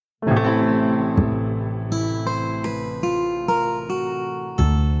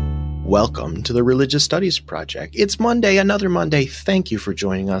Welcome to the Religious Studies Project. It's Monday, another Monday. Thank you for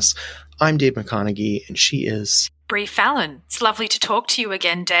joining us. I'm Dave McConaughey, and she is... Bree Fallon. It's lovely to talk to you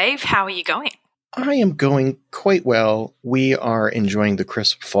again, Dave. How are you going? I am going quite well. We are enjoying the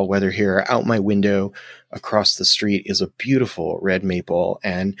crisp fall weather here. Out my window across the street is a beautiful red maple,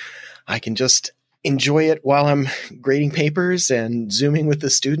 and I can just enjoy it while I'm grading papers and Zooming with the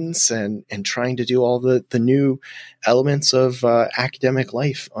students and trying to do all the new elements of academic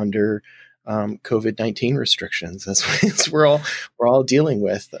life under COVID-19 restrictions. That's we're all dealing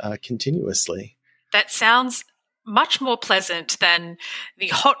with continuously. That sounds much more pleasant than the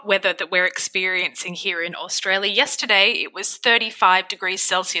hot weather that we're experiencing here in Australia. Yesterday, it was 35 degrees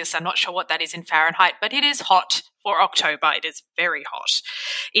Celsius. I'm not sure what that is in Fahrenheit, but it is hot for October. It is very hot.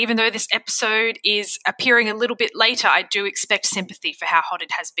 Even though this episode is appearing a little bit later, I do expect sympathy for how hot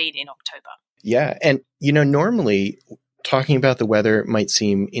it has been in October. Yeah. And, normally talking about the weather might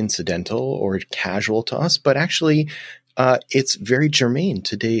seem incidental or casual to us, but actually it's very germane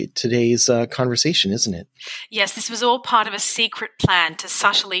to today's conversation, isn't it? Yes, this was all part of a secret plan to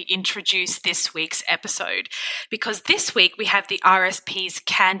subtly introduce this week's episode, because this week we have the RSP's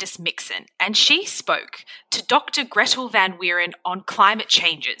Candace Mixon, and she spoke to Dr. Gretel Van Wieren on climate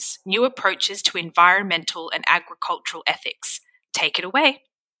changes, new approaches to environmental and agricultural ethics. Take it away.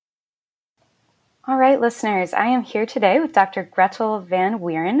 All right, listeners, I am here today with Dr. Gretel Van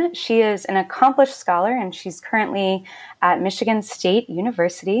Wieren. She is an accomplished scholar, and she's currently at Michigan State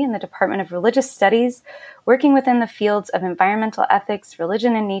University in the Department of Religious Studies, working within the fields of environmental ethics,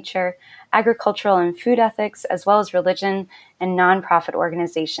 religion and nature, agricultural and food ethics, as well as religion and nonprofit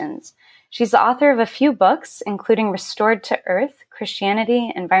organizations. She's the author of a few books, including Restored to Earth,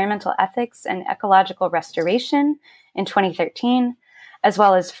 Christianity, Environmental Ethics, and Ecological Restoration in 2013, as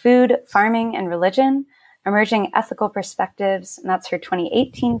well as Food, Farming, and Religion, Emerging Ethical Perspectives, and that's her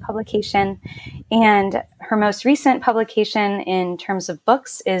 2018 publication. And her most recent publication in terms of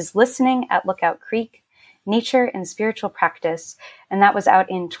books is Listening at Lookout Creek, Nature and Spiritual Practice, and that was out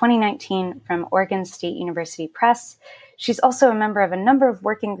in 2019 from Oregon State University Press. She's also a member of a number of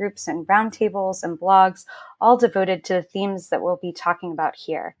working groups and roundtables and blogs, all devoted to the themes that we'll be talking about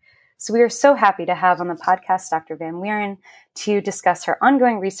here. So we are so happy to have on the podcast Dr. Van Wieren to discuss her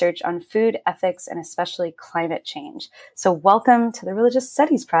ongoing research on food ethics and especially climate change. So welcome to the Religious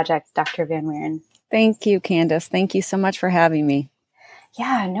Studies Project, Dr. Van Wieren. Thank you, Candace. Thank you so much for having me.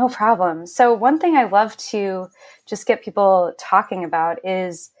 Yeah, no problem. So one thing I love to just get people talking about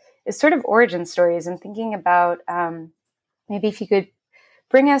is sort of origin stories and thinking about maybe if you could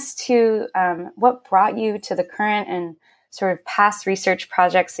bring us to what brought you to the current and sort of past research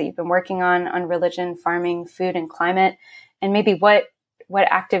projects that you've been working on religion, farming, food, and climate, and maybe what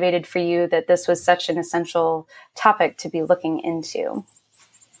activated for you that this was such an essential topic to be looking into.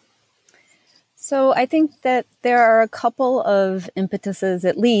 So I think that there are a couple of impetuses,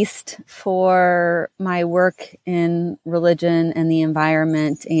 at least, for my work in religion and the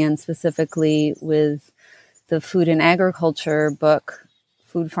environment, and specifically with the food and agriculture book,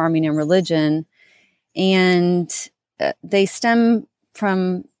 Food, Farming, and Religion. And they stem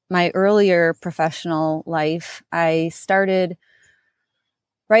from my earlier professional life. I started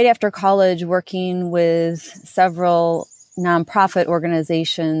right after college working with several nonprofit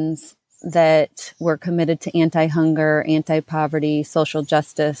organizations that were committed to anti-hunger, anti-poverty, social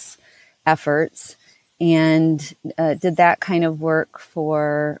justice efforts, and did that kind of work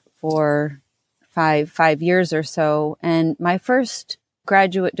for 5 years or so. And my first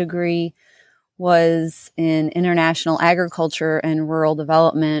graduate degree was in international agriculture and rural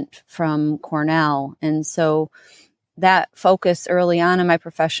development from Cornell. And so that focus early on in my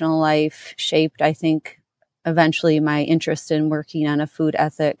professional life shaped, I think, eventually my interest in working on a food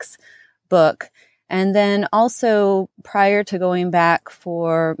ethics book. And then also prior to going back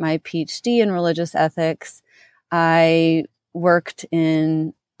for my PhD in religious ethics, I worked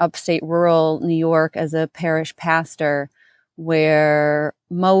in upstate rural New York as a parish pastor, where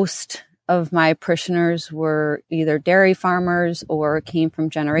most of my parishioners were either dairy farmers or came from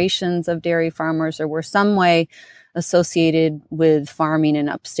generations of dairy farmers or were some way associated with farming in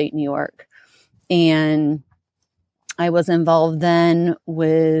upstate New York. And I was involved then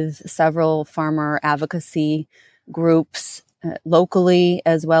with several farmer advocacy groups locally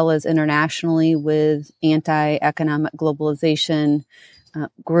as well as internationally, with anti-economic globalization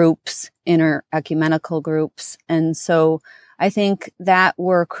groups, inter-ecumenical groups. And so I think that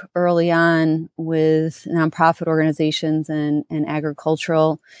work early on with nonprofit organizations and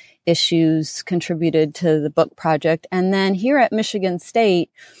agricultural issues contributed to the book project. And then here at Michigan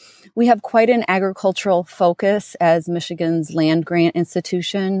State, We have quite an agricultural focus as Michigan's land grant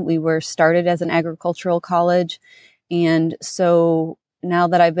institution. We were started as an agricultural college. And so now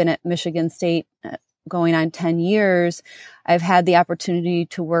that I've been at Michigan State going on 10 years, I've had the opportunity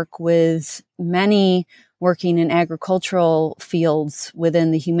to work with many working in agricultural fields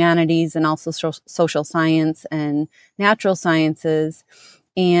within the humanities and also social science and natural sciences.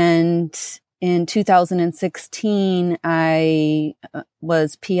 And in 2016, I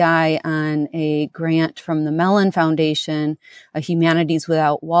was PI on a grant from the Mellon Foundation, a Humanities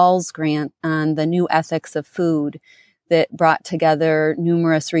Without Walls grant on the new ethics of food that brought together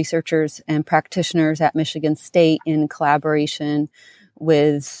numerous researchers and practitioners at Michigan State in collaboration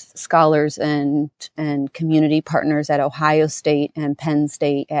with scholars and community partners at Ohio State and Penn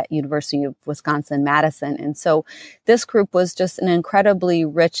State at University of Wisconsin-Madison. And so this group was just an incredibly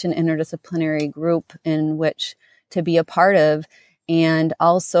rich and interdisciplinary group in which to be a part of, and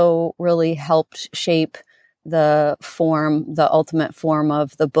also really helped shape the ultimate form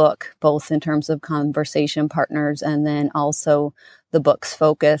of the book, both in terms of conversation partners and then also the book's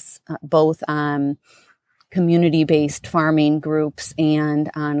focus, both on community-based farming groups and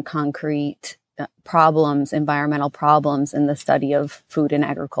on concrete problems, environmental problems in the study of food and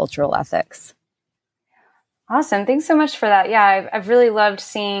agricultural ethics. Awesome. Thanks so much for that. Yeah, I've really loved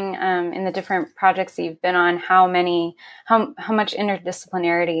seeing in the different projects that you've been on how much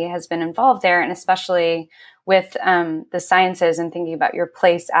interdisciplinarity has been involved there, and especially with the sciences and thinking about your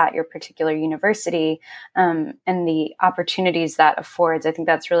place at your particular university and the opportunities that affords. I think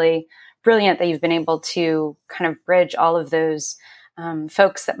that's really brilliant that you've been able to kind of bridge all of those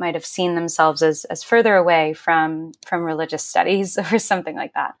folks that might have seen themselves as further away from religious studies or something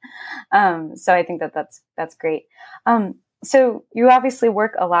like that. So I think that's great. So you obviously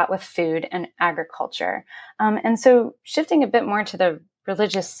work a lot with food and agriculture. And so shifting a bit more to the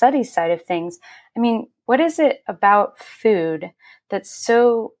religious studies side of things, I mean, what is it about food that's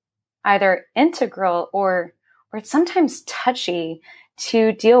so either integral or it's sometimes touchy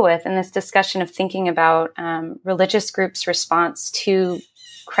to deal with in this discussion of thinking about religious groups' response to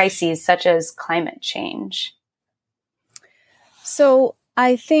crises such as climate change? So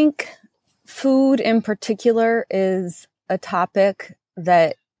I think food in particular is a topic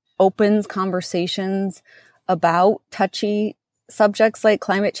that opens conversations about touchy subjects like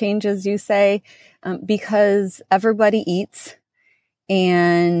climate change, as you say, because everybody eats.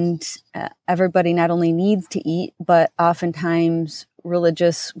 And everybody not only needs to eat, but oftentimes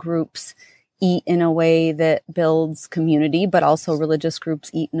religious groups eat in a way that builds community, but also religious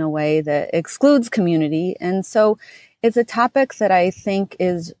groups eat in a way that excludes community. And so it's a topic that I think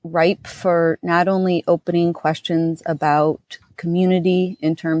is ripe for not only opening questions about community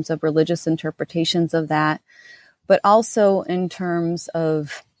in terms of religious interpretations of that, but also in terms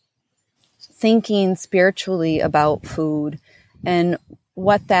of thinking spiritually about food and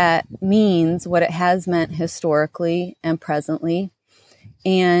what that means, what it has meant historically and presently.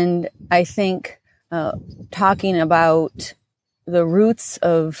 And I think talking about the roots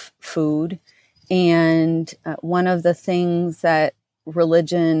of food, and one of the things that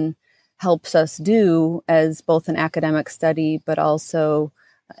religion helps us do as both an academic study, but also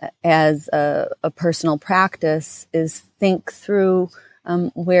as a personal practice, is think through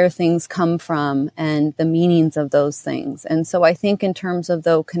where things come from and the meanings of those things. And so I think in terms of,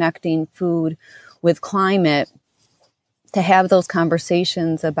 though, connecting food with climate, to have those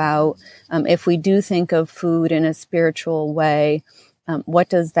conversations about if we do think of food in a spiritual way, what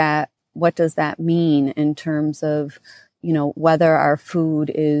does that mean in terms of, whether our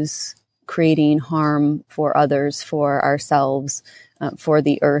food is creating harm for others, for ourselves, for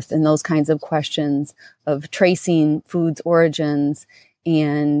the earth, and those kinds of questions of tracing food's origins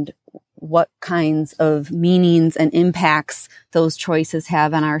and what kinds of meanings and impacts those choices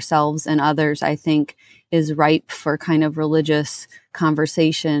have on ourselves and others, I think is ripe for kind of religious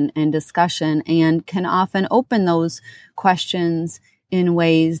conversation and discussion, and can often open those questions in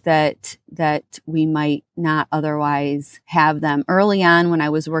ways that we might not otherwise have them. Early on, when I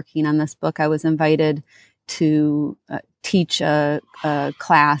was working on this book, I was invited to teach a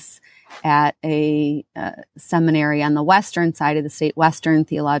class at a seminary on the western side of the state, Western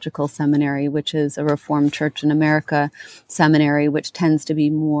Theological Seminary, which is a Reformed Church in America seminary, which tends to be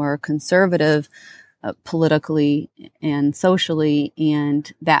more conservative politically and socially. And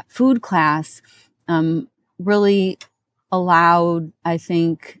that food class really allowed, I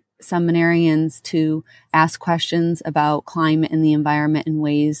think, seminarians to ask questions about climate and the environment in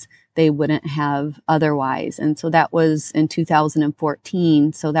ways they wouldn't have otherwise. And so that was in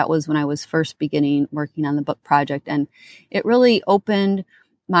 2014. So that was when I was first beginning working on the book project. And it really opened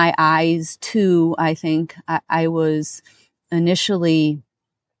my eyes to, I think I was initially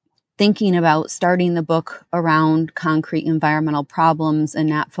thinking about starting the book around concrete environmental problems and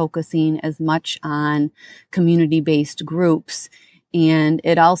not focusing as much on community-based groups. And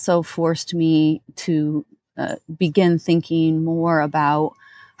it also forced me to begin thinking more about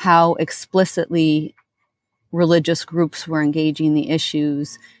how explicitly religious groups were engaging the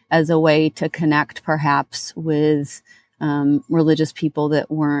issues as a way to connect perhaps with religious people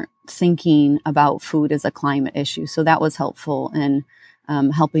that weren't thinking about food as a climate issue. So that was helpful in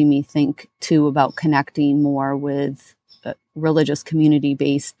helping me think too about connecting more with religious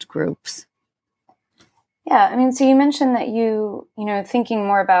community-based groups. Yeah, I mean, so you mentioned that thinking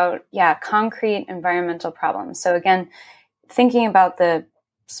more about, concrete environmental problems. So again, thinking about the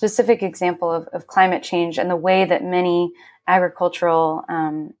specific example of climate change and the way that many agricultural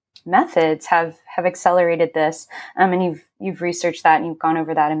methods have accelerated this, and you've researched that and you've gone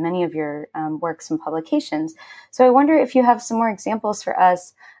over that in many of your works and publications. So I wonder if you have some more examples for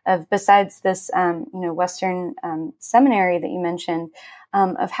us of, besides this, Western seminary that you mentioned,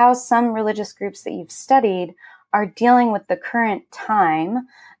 of how some religious groups that you've studied are dealing with the current time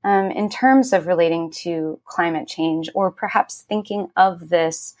in terms of relating to climate change, or perhaps thinking of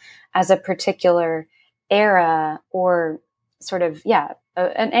this as a particular era, or sort of,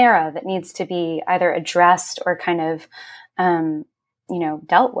 an era that needs to be either addressed or kind of,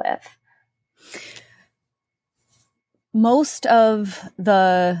 dealt with. Most of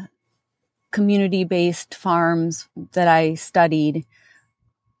the community-based farms that I studied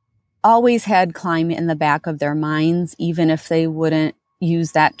always had climate in the back of their minds, even if they wouldn't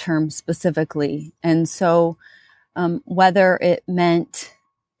use that term specifically. And so whether it meant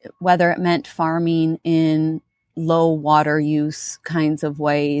farming in low water use kinds of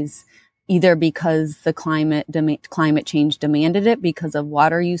ways, either because the climate change demanded it because of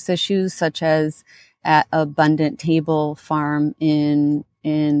water use issues, such as at Abundant Table Farm in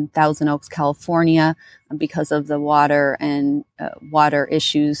Thousand Oaks, California, because of the water and water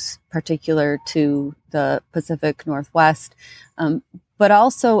issues particular to the Pacific Northwest, but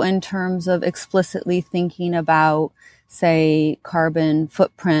also in terms of explicitly thinking about, say, carbon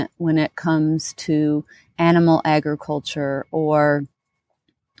footprint when it comes to animal agriculture or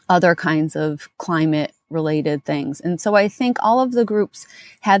other kinds of climate-related things. And so I think all of the groups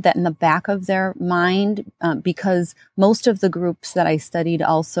had that in the back of their mind because most of the groups that I studied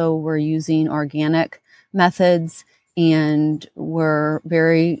also were using organic methods and were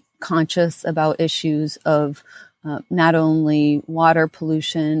very conscious about issues of not only water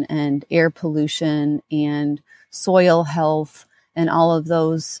pollution and air pollution and soil health and all of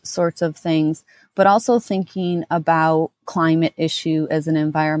those sorts of things, but also thinking about climate issue as an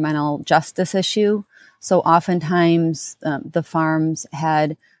environmental justice issue. So oftentimes the farms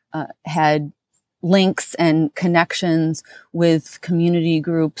had links and connections with community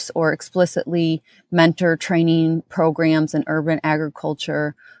groups or explicitly mentor training programs in urban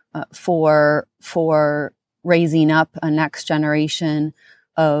agriculture for raising up a next generation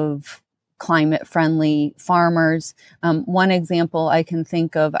of climate-friendly farmers. One example I can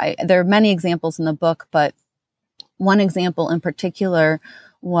think of, there are many examples in the book, but one example in particular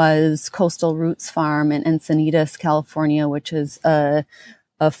was Coastal Roots Farm in Encinitas, California, which is a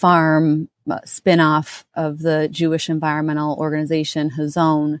farm spinoff of the Jewish environmental organization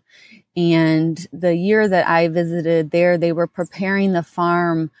Hazon. And the year that I visited there, they were preparing the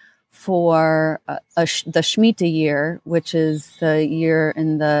farm for the Shemitah year, which is the year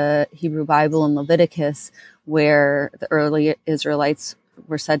in the Hebrew Bible in Leviticus, where the early Israelites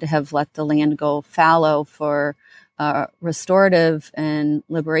were said to have let the land go fallow for restorative and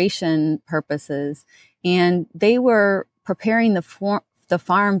liberation purposes. And they were preparing the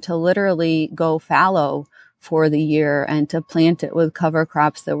farm to literally go fallow for the year and to plant it with cover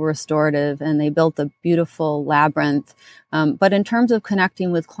crops that were restorative. And they built a beautiful labyrinth. But in terms of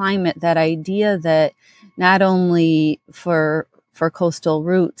connecting with climate, that idea that not only for coastal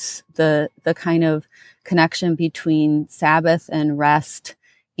roots, the kind of connection between Sabbath and rest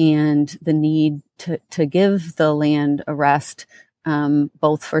and the need to give the land a rest,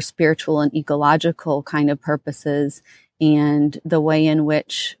 both for spiritual and ecological kind of purposes, and the way in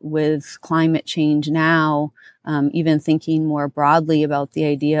which with climate change now, even thinking more broadly about the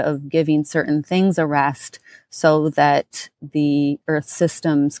idea of giving certain things a rest so that the earth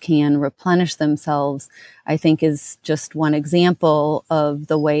systems can replenish themselves, I think is just one example of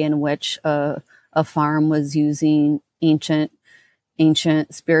the way in which a farm was using ancient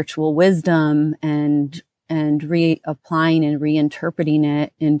spiritual wisdom and reapplying and reinterpreting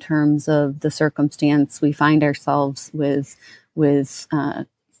it in terms of the circumstance we find ourselves with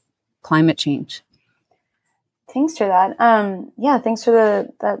climate change. Thanks for that. Thanks for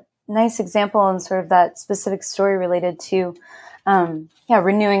that nice example and sort of that specific story related to,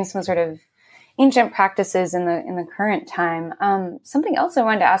 renewing some sort of ancient practices in the current time. Something else I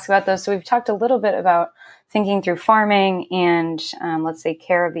wanted to ask about, though. So we've talked a little bit about thinking through farming and, let's say,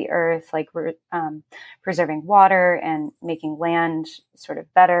 care of the earth, like preserving water and making land sort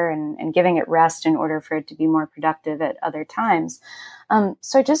of better and giving it rest in order for it to be more productive at other times.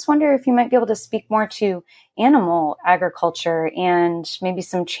 So I just wonder if you might be able to speak more to animal agriculture and maybe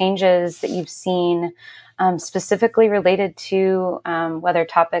some changes that you've seen specifically related to whether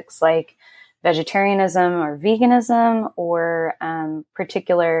topics like vegetarianism or veganism or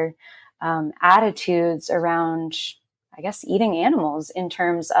particular attitudes around, I guess, eating animals in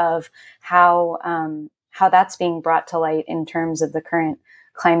terms of how that's being brought to light in terms of the current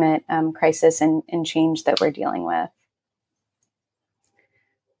climate crisis and change that we're dealing with.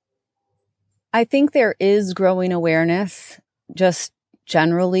 I think there is growing awareness just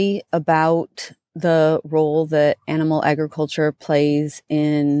generally about the role that animal agriculture plays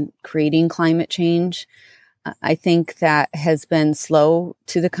in creating climate change. I think that has been slow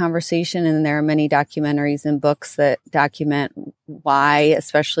to the conversation, and there are many documentaries and books that document why,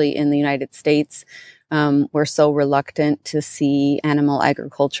 especially in the United States, we're so reluctant to see animal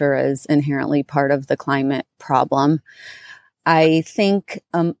agriculture as inherently part of the climate problem. I think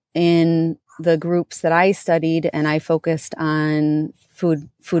in the groups that I studied, and I focused on food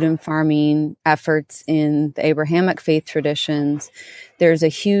and farming efforts in the Abrahamic faith traditions, there's a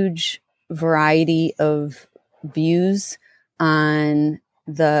huge variety of views on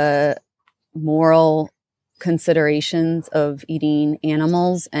the moral considerations of eating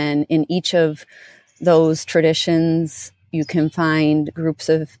animals. And in each of those traditions, you can find groups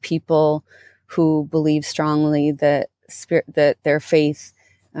of people who believe strongly that their faith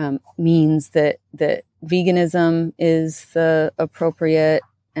means that veganism is the appropriate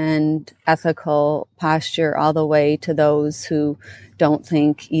and ethical posture, all the way to those who don't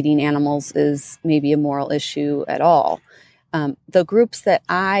think eating animals is maybe a moral issue at all. The groups that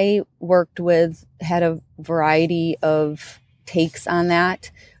I worked with had a variety of takes on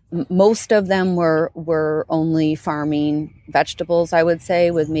that. Most of them were only farming vegetables, I would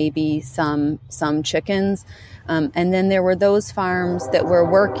say, with maybe some chickens. And then there were those farms that were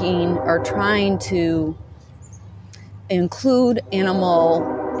working or trying to include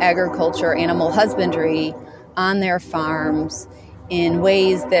animal agriculture, animal husbandry on their farms in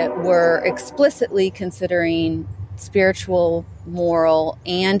ways that were explicitly considering spiritual, moral,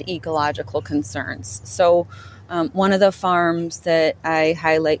 and ecological concerns. So one of the farms that I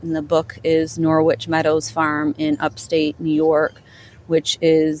highlight in the book is Norwich Meadows Farm in upstate New York, which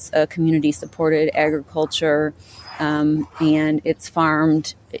is a community-supported agriculture, and it's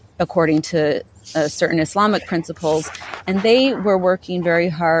farmed according to certain Islamic principles. And they were working very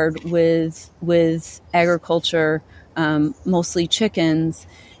hard with agriculture, mostly chickens,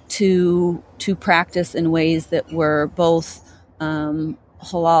 to practice in ways that were both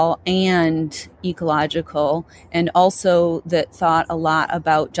halal and ecological, and also that thought a lot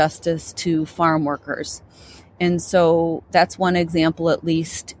about justice to farm workers. And so that's one example, at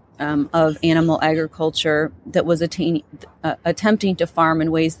least, of animal agriculture that was attempting to farm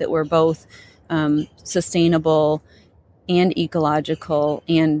in ways that were both sustainable and ecological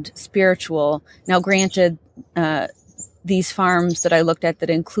and spiritual. Now, granted, these farms that I looked at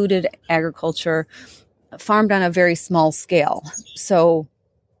that included agriculture farmed on a very small scale. So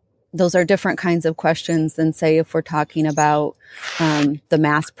those are different kinds of questions than, say, if we're talking about the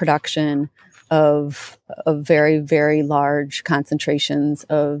mass production of very, very large concentrations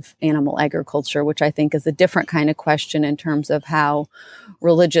of animal agriculture, which I think is a different kind of question in terms of how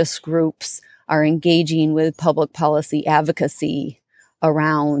religious groups are engaging with public policy advocacy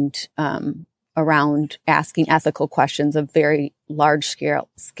around asking ethical questions of very large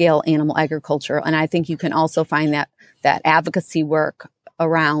scale animal agriculture. And I think you can also find that advocacy work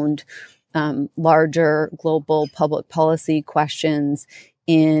around larger global public policy questions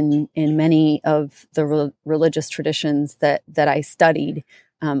in many of the religious traditions that I studied.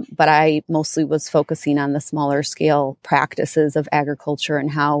 But I mostly was focusing on the smaller scale practices of agriculture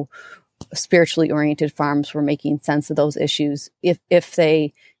and how spiritually oriented farms were making sense of those issues if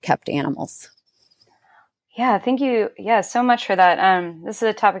they kept animals. Yeah, thank you. Yeah, so much for that. This is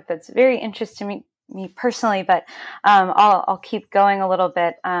a topic that's very interesting to me personally, but I'll keep going a little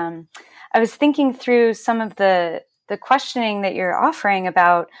bit. I was thinking through some of the questioning that you're offering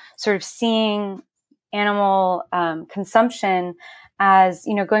about sort of seeing animal consumption as,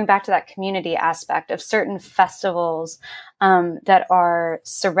 going back to that community aspect of certain festivals that are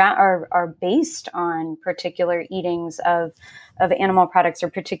based on particular eatings of animal products or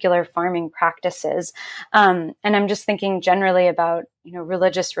particular farming practices. And I'm just thinking generally about,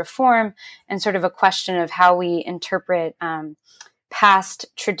 religious reform and sort of a question of how we interpret past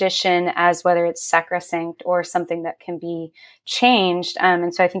tradition as whether it's sacrosanct or something that can be changed.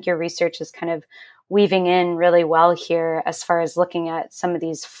 And so I think your research is kind of weaving in really well here as far as looking at some of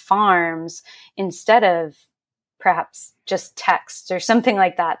these farms instead of perhaps just texts or something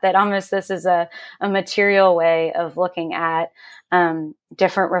like that, that almost this is a material way of looking at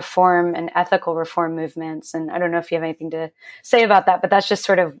different reform and ethical reform movements. And I don't know if you have anything to say about that, but that's just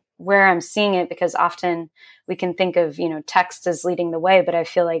sort of where I'm seeing it, because often we can think of, text as leading the way, but I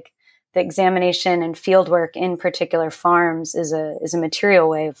feel like the examination and fieldwork in particular farms is a material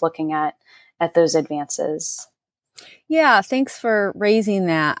way of looking at those advances. Yeah, thanks for raising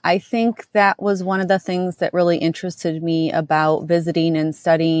that. I think that was one of the things that really interested me about visiting and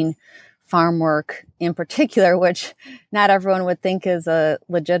studying farm work in particular, which not everyone would think is a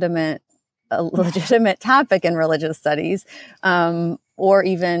legitimate topic in religious studies, or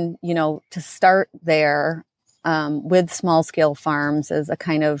even, to start there with small scale farms as a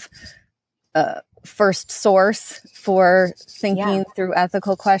kind of first source for thinking through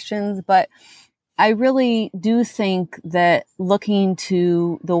ethical questions. But I really do think that looking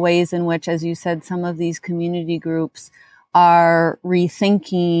to the ways in which, as you said, some of these community groups are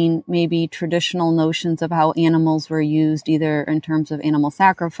rethinking maybe traditional notions of how animals were used, either in terms of animal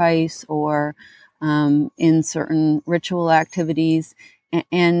sacrifice or in certain ritual activities,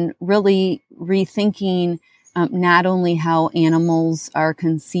 and really rethinking not only how animals are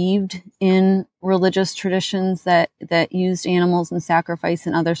conceived in religious traditions that used animals and sacrifice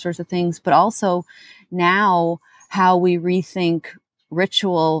and other sorts of things, but also now how we rethink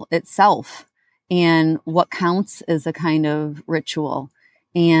ritual itself and what counts as a kind of ritual,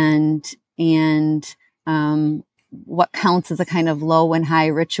 and what counts as a kind of low and high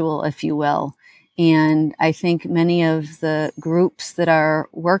ritual, if you will. And I think many of the groups that are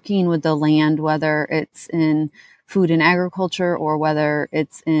working with the land, whether it's in food and agriculture or whether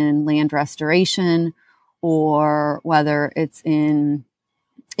it's in land restoration or whether it's in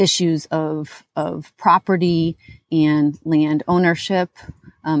issues of property and land ownership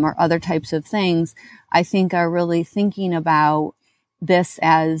or other types of things, I think are really thinking about this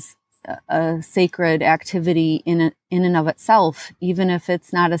as a sacred activity in and of itself, even if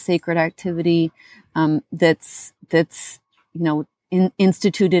it's not a sacred activity that's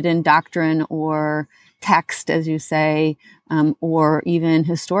instituted in doctrine or text, as you say, or even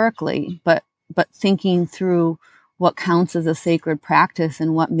historically, but thinking through what counts as a sacred practice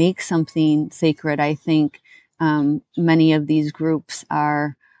and what makes something sacred. I think many of these groups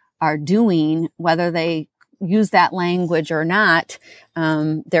are doing, whether they use that language or not.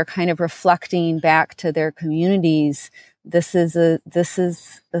 They're kind of reflecting back to their communities. This is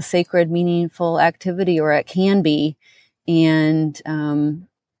a sacred, meaningful activity, or it can be, and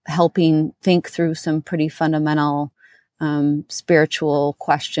helping think through some pretty fundamental spiritual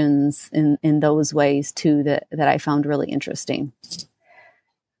questions in those ways too that I found really interesting.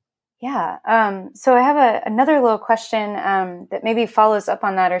 Yeah. So I have another little question that maybe follows up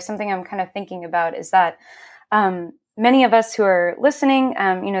on that, or something I'm kind of thinking about, is that many of us who are listening,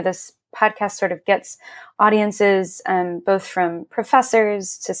 this podcast sort of gets audiences, both from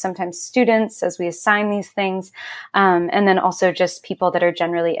professors to sometimes students as we assign these things, and then also just people that are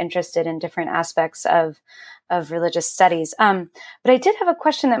generally interested in different aspects of religious studies. But I did have a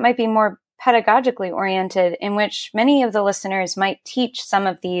question that might be more pedagogically oriented, in which many of the listeners might teach some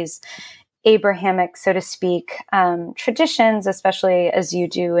of these Abrahamic, so to speak, traditions, especially as you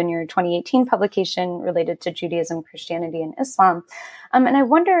do in your 2018 publication related to Judaism, Christianity, and Islam. And I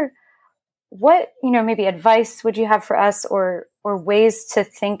wonder what, maybe advice would you have for us, or ways to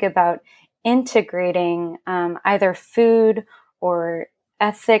think about integrating either food or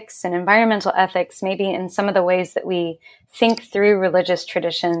ethics and environmental ethics, maybe in some of the ways that we think through religious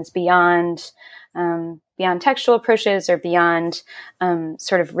traditions beyond textual approaches, or beyond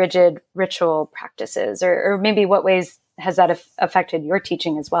sort of rigid ritual practices, or maybe what ways has that affected your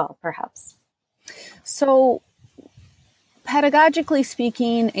teaching as well, perhaps? So pedagogically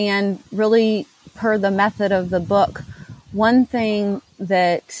speaking, and really per the method of the book, one thing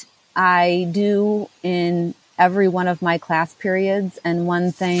that I do in every one of my class periods, and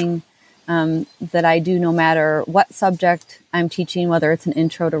one thing that I do no matter what subject I'm teaching, whether it's an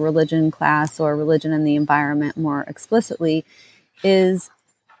intro to religion class or religion and the environment more explicitly, is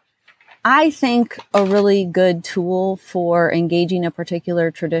I think a really good tool for engaging a particular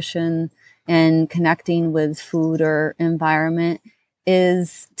tradition and connecting with food or environment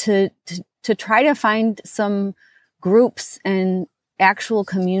is to try to find some groups and actual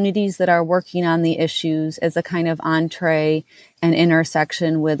communities that are working on the issues as a kind of entree and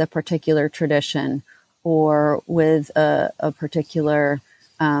intersection with a particular tradition or with a particular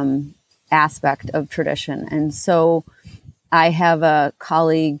aspect of tradition. And so I have a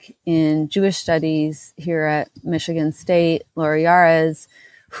colleague in Jewish studies here at Michigan State, Laura Yarez,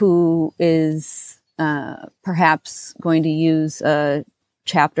 who is perhaps going to use a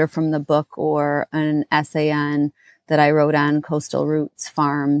chapter from the book or an essay that I wrote on coastal roots,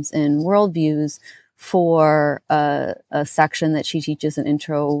 farms, and worldviews for a section that she teaches an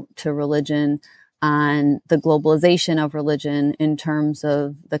intro to religion on the globalization of religion in terms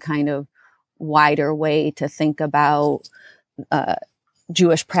of the kind of wider way to think about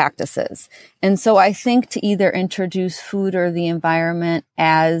Jewish practices. And so I think to either introduce food or the environment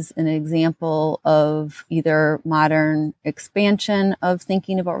as an example of either modern expansion of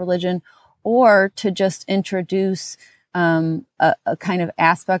thinking about religion, or to just introduce a kind of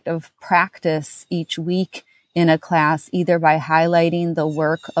aspect of practice each week in a class, either by highlighting the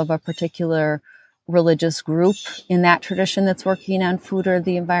work of a particular religious group in that tradition that's working on food or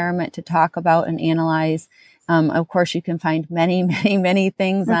the environment to talk about and analyze. Of course, you can find many, many, many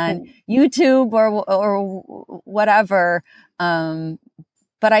things on YouTube or whatever.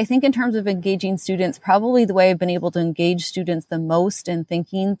 But I think in terms of engaging students, probably the way I've been able to engage students the most in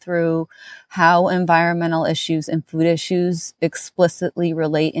thinking through how environmental issues and food issues explicitly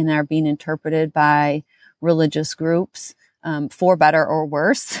relate and are being interpreted by religious groups, for better or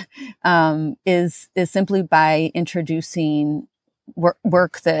worse, is simply by introducing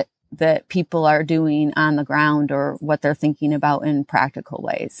work that people are doing on the ground or what they're thinking about in practical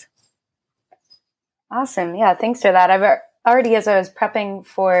ways. Awesome. Yeah, thanks for that. I've already, as I was prepping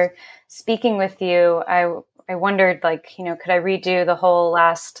for speaking with you, I wondered, could I redo the whole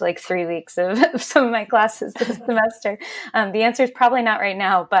last 3 weeks of some of my classes this semester? The answer is probably not right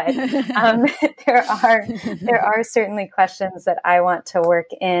now, but there are certainly questions that I want to work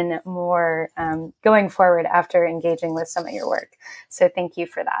in more going forward after engaging with some of your work. So thank you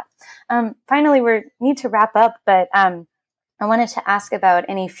for that. Finally, we need to wrap up, but I wanted to ask about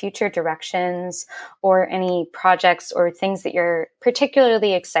any future directions or any projects or things that you're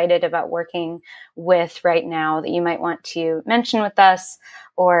particularly excited about working with right now that you might want to mention with us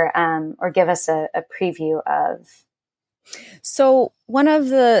or give us a preview of. So one of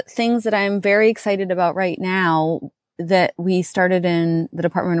the things that I'm very excited about right now that we started in the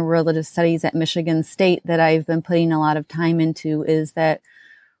Department of Religious Studies at Michigan State that I've been putting a lot of time into is that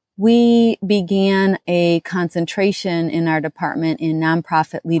we began a concentration in our department in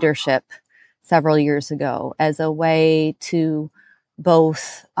nonprofit leadership several years ago as a way to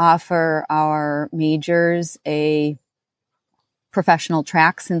both offer our majors a professional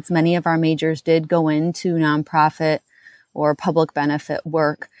track, since many of our majors did go into nonprofit or public benefit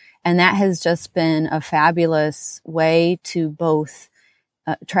work. And that has just been a fabulous way to both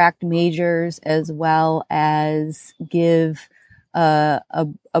attract majors as well as give a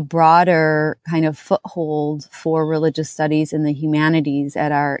broader kind of foothold for religious studies in the humanities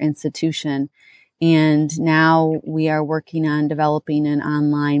at our institution. And now we are working on developing an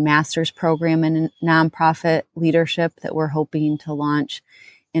online master's program in nonprofit leadership that we're hoping to launch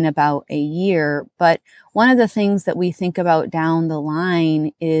in about a year. But one of the things that we think about down the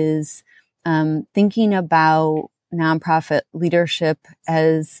line is thinking about nonprofit leadership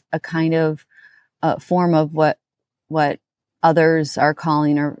as a kind of form of what others are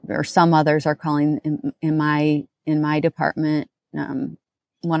calling, or some others are calling in my department.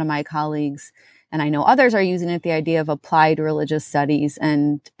 One of my colleagues, and I know others are using it, the idea of applied religious studies,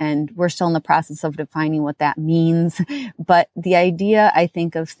 and we're still in the process of defining what that means. But the idea, I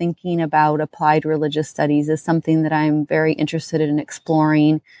think, of thinking about applied religious studies is something that I'm very interested in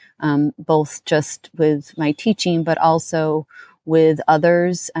exploring, both just with my teaching, but also with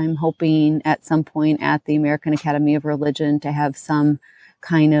others. I'm hoping at some point at the American Academy of Religion to have some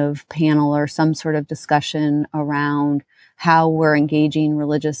kind of panel or some sort of discussion around how we're engaging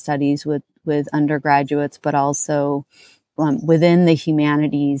religious studies with undergraduates, but also within the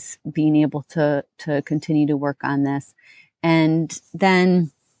humanities, being able to continue to work on this. And then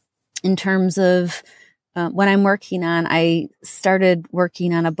in terms of what I'm working on, I started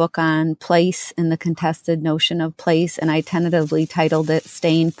working on a book on place and the contested notion of place, and I tentatively titled it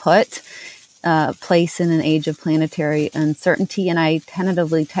Staying Put, Place in an Age of Planetary Uncertainty. And I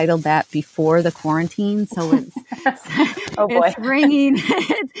tentatively titled that before the quarantine. So it's Oh boy. It's bringing,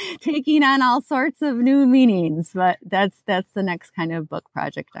 it's taking on all sorts of new meanings, but that's the next kind of book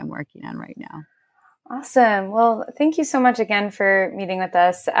project I'm working on right now. Awesome. Well, thank you so much again for meeting with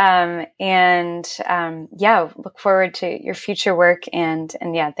us. Look forward to your future work and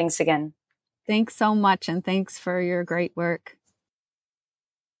thanks again. Thanks so much. And thanks for your great work.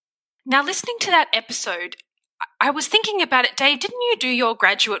 Now, listening to that episode, I was thinking about it, Dave. Didn't you do your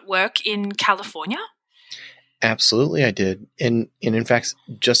graduate work in California? Absolutely, I did. And in fact,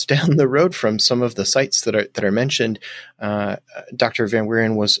 just down the road from some of the sites that are mentioned, Dr. Van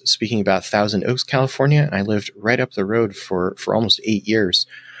Wieren was speaking about Thousand Oaks, California, and I lived right up the road for almost 8 years.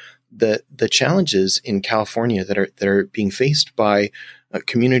 The challenges in California that are being faced by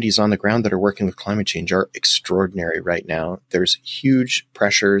communities on the ground that are working with climate change are extraordinary right now. There's huge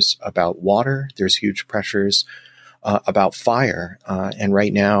pressures about water. There's huge pressures about fire. And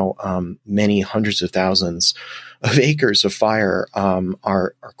right now, many hundreds of thousands of acres of fire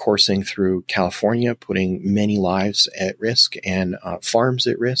are coursing through California, putting many lives at risk and farms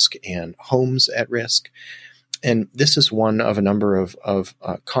at risk and homes at risk. And this is one of a number of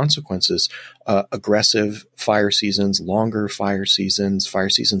consequences, aggressive fire seasons, longer fire seasons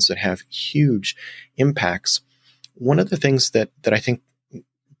that have huge impacts. One of the things that I think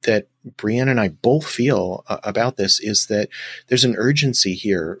that Brianne and I both feel about this is that there's an urgency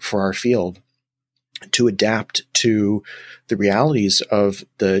here for our field to adapt to the realities of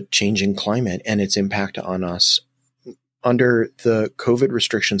the changing climate and its impact on us. Under the COVID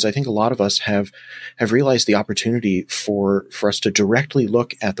restrictions, I think a lot of us have realized the opportunity for us to directly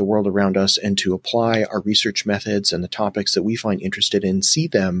look at the world around us and to apply our research methods and the topics that we find interested in, see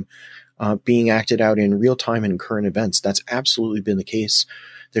them being acted out in real time and current events. That's absolutely been the case.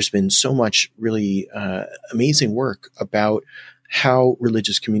 There's been so much really amazing work about how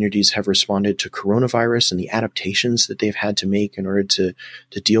religious communities have responded to coronavirus and the adaptations that they've had to make in order to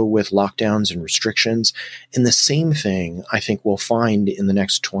deal with lockdowns and restrictions. And the same thing, I think, we'll find in the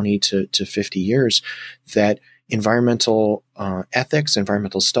next 20 to 50 years, that environmental ethics,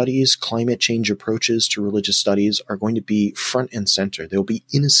 environmental studies, climate change approaches to religious studies are going to be front and center. They'll be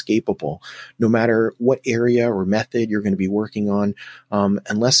inescapable, no matter what area or method you're going to be working on,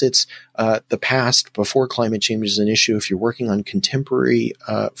 unless it's the past before climate change is an issue. If you're working on contemporary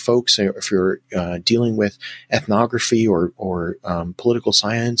folks, or if you're dealing with ethnography or political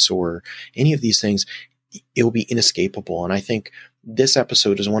science or any of these things, it will be inescapable. And I think this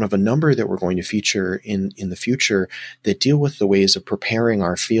episode is one of a number that we're going to feature in the future that deal with the ways of preparing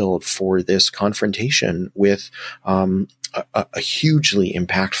our field for this confrontation with a hugely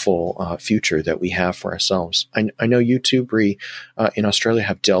impactful future that we have for ourselves. I know you too, Bree, in Australia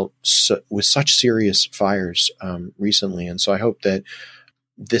have dealt with such serious fires recently. And so I hope that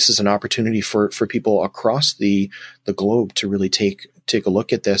this is an opportunity for people across the globe to really take a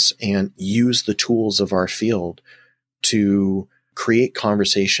look at this and use the tools of our field to create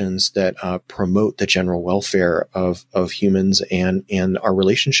conversations that promote the general welfare of humans and our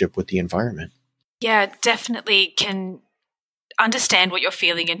relationship with the environment. Yeah, definitely can understand what you're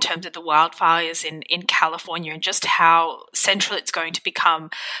feeling in terms of the wildfires in California and just how central it's going to become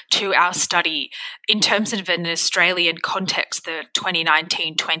to our study in terms of an Australian context, the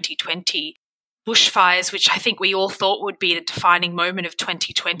 2019-2020 bushfires, which I think we all thought would be the defining moment of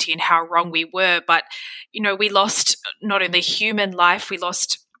 2020 and how wrong we were. But, we lost not only human life, we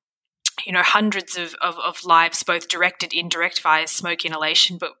lost, hundreds of lives, both direct and indirect via smoke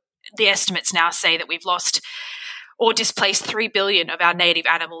inhalation. But the estimates now say that we've lost or displaced 3 billion of our native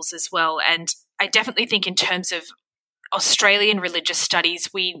animals as well. And I definitely think in terms of Australian religious studies,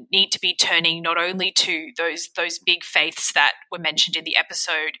 we need to be turning not only to those big faiths that were mentioned in the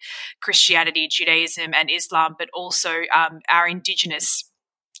episode, Christianity, Judaism, and Islam, but also our Indigenous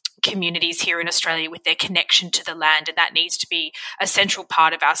communities here in Australia with their connection to the land. And that needs to be a central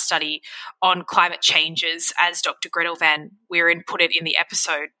part of our study on climate changes, as Dr. Gretel Van Wieren put it in the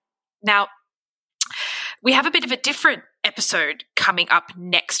episode. Now, we have a bit of a different episode coming up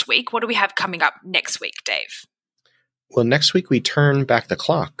next week. What do we have coming up next week, Dave? Well, next week we turn back the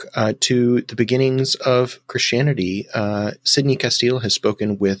clock to the beginnings of Christianity. Sidney Castile has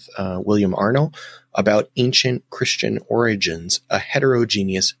spoken with William Arnold about ancient Christian origins, a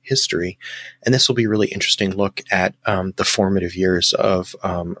heterogeneous history. And this will be a really interesting look at the formative years of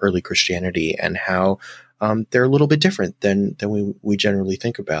early Christianity and how they're a little bit different than we generally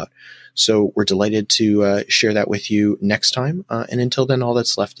think about. So we're delighted to share that with you next time. And until then, all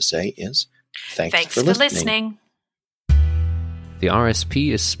that's left to say is thanks for listening. The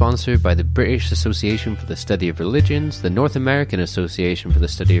RSP is sponsored by the British Association for the Study of Religions, the North American Association for the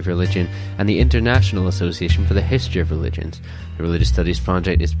Study of Religion, and the International Association for the History of Religions. The Religious Studies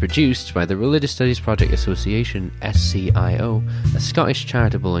Project is produced by the Religious Studies Project Association, SCIO, a Scottish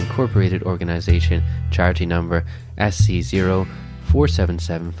charitable incorporated organisation, charity number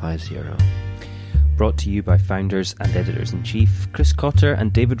SC047750. Brought to you by founders and editors-in-chief Chris Cotter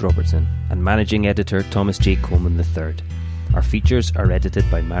and David Robertson, and managing editor Thomas J. Coleman III. Our features are edited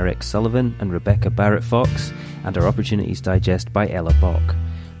by Marek Sullivan and Rebecca Barrett-Fox, and our Opportunities Digest by Ella Bach.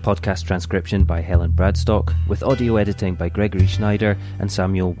 Podcast transcription by Helen Bradstock, with audio editing by Gregory Schneider and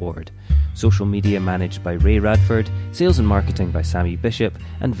Samuel Ward. Social media managed by Ray Radford, sales and marketing by Sammy Bishop,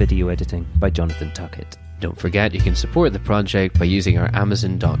 and video editing by Jonathan Tuckett. Don't forget you can support the project by using our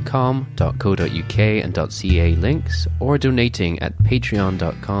amazon.com.co.uk and .ca links, or donating at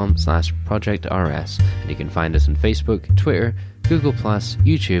patreon.com/projectrs, and you can find us on Facebook, Twitter, Google+,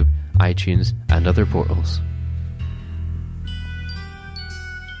 YouTube, iTunes and other portals.